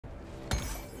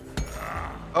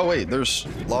Oh wait, there's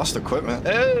lost equipment.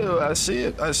 Oh, I see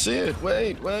it. I see it.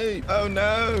 Wait, wait. Oh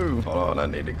no. Hold on, I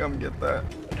need to come get that.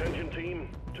 Attention team,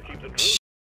 to keep the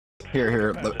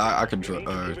Here. I can draw.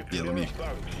 Yeah, let me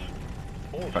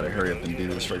try to hurry up and do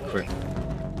this right quick.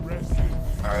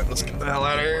 All right, let's get the hell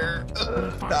out of here.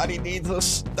 Dottie needs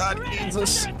us. Dottie needs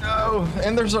us. No.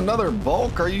 And there's another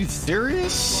bulk. Are you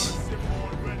serious?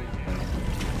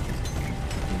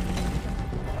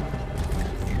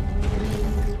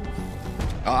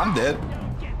 Oh, I'm dead.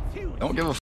 Don't give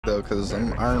a f though, because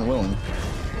I'm iron willing.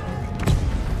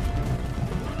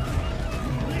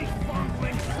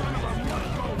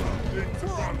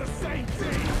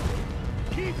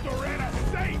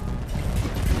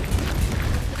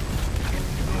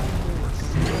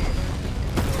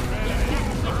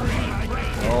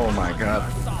 Oh my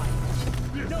god.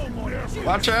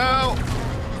 Watch out!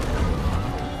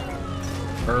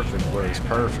 Perfect, boys,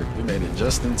 perfect. We made it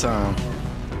just in time.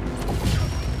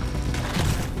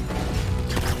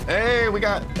 Hey, we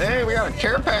got a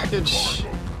care package.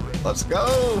 Let's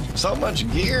go. So much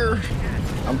gear.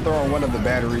 I'm throwing one of the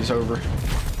batteries over.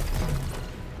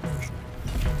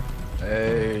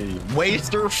 Hey,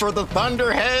 waster for the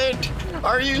Thunderhead.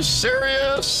 Are you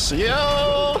serious?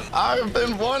 Yo, I've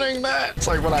been wanting that. It's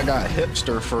like when I got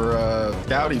hipster for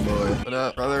Scouty Boy. What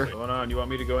up, brother? What's going on? You want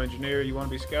me to go engineer? You want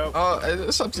to be scout?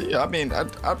 It's up to you. I mean,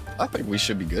 I think we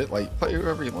should be good. Like, play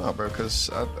whoever you want, bro. Because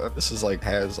this is like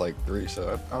has like 3,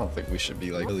 so I don't think we should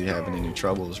be like really having any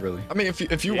troubles, really. I mean,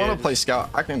 if you want to play scout,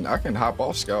 I can hop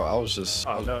off scout. I was just.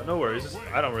 Oh no worries.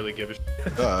 I don't really give a shit.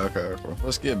 Oh, okay. Cool.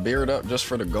 Let's get beard up just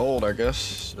for the gold, I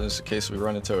guess. Just in case we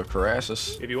run into a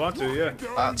Crassus. If you want to, yeah.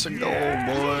 Lots of gold,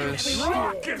 boys.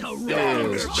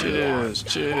 Cheers,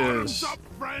 cheers.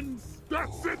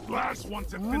 That's it, last one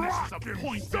to finish the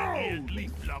point there,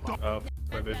 leaf lover. Oh,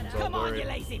 my vision's all blurry.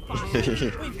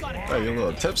 Oh, you're a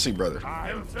little tipsy, brother.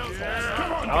 How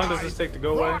long does this take to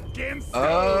go away?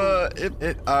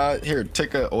 Here,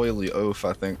 take a oily oath,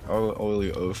 I think.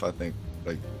 Oily oath, I think,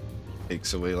 like,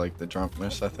 takes away, like, the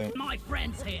drunkenness, I think. My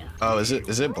friends here. Oh, is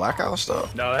it blackout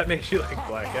stuff? No, that makes you, like,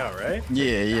 black out, right?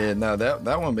 Yeah, no,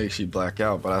 that one makes you black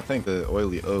out, but I think the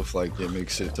oily oath, like, it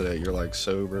makes it so that you're, like,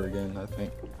 sober again, I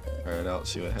think. Try it out,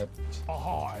 see what happens.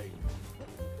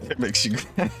 It makes you.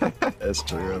 That's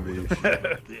true. I mean.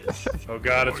 Oh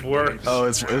god, it's worse. Oh,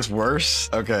 it's worse.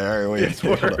 Okay, all right, wait. It's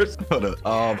worse. Hold up.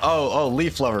 Oh,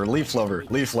 leaf lover.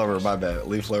 My bad.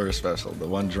 Leaf lover special. The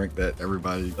one drink that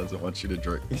everybody doesn't want you to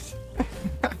drink.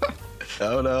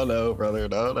 No, brother.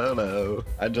 No.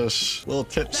 I just a little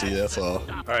tipsy. That's all.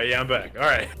 All right, yeah, I'm back. All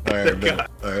right. All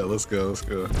right, let's go.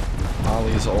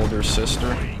 Ollie's older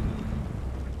sister.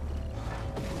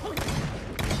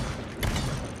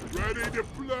 Ready to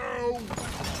blow!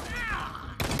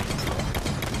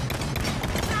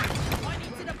 I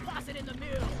need to deposit in the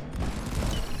mill.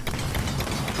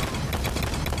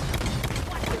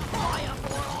 What's the fire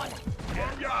for on?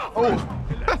 Oh,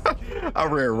 I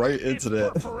ran right into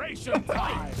that. Preparation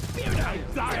time! I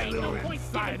die a little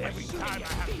inside every time I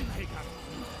have to take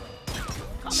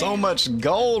up. So much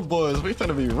gold, boys. We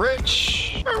finna be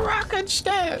rich. A rocket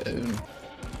stone.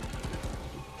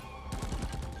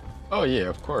 Oh yeah,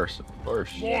 of course.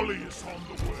 Molly is on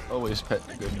the way. Always pet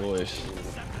the good boys.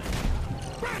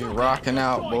 We rocking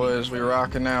out, boys. We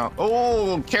rocking out.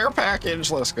 Oh, care package.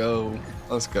 Let's go.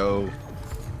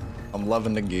 I'm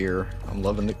loving the gear. I'm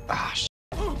loving the. Fell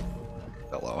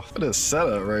off. What a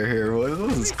setup right here, boys.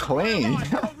 This is clean.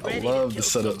 I love the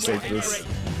setups like this.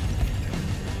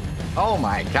 Oh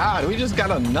my god, we just got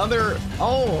another.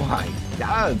 Oh my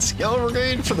god, skill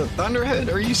brigade for the Thunderhead.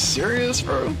 Are you serious,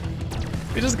 bro?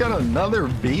 We just got another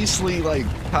beastly, like,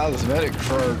 cosmetic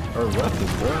for our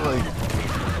weapons, bro. Like,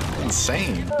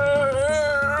 insane.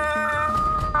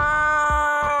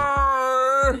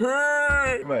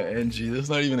 My NG, there's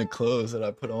not even a clothes that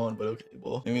I put on, but okay,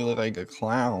 well, maybe look like a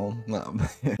clown. No,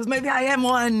 because maybe I am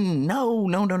one. No.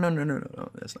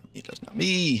 That's not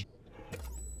me.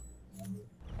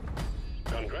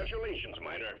 Congratulations,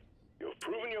 Miner. You've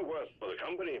proven your worth for the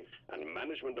company, and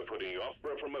management are putting you off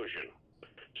for a promotion.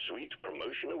 Sweet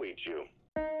promotion awaits you.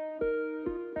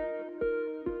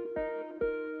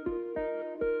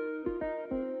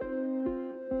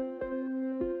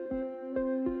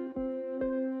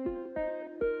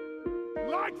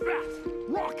 Like that!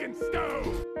 Rock and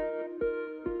stone!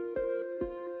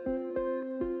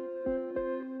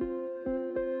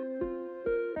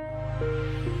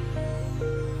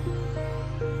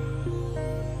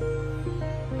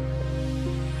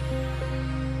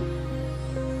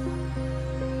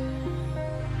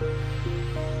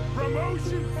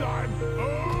 Promotion time!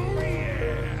 Oh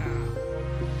yeah!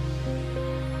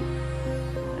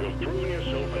 You've proven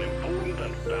yourself an important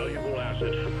and valuable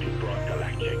asset for Deep Rock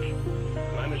Galactic.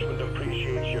 Management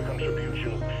appreciates your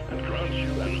contribution and grants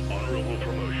you an honorable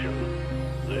promotion.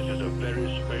 This is a very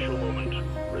special moment,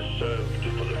 reserved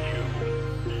for the few.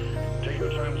 Take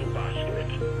your time to bask in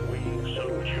it. We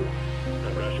salute you.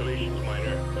 Congratulations,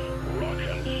 Miner. Rock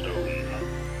and Stone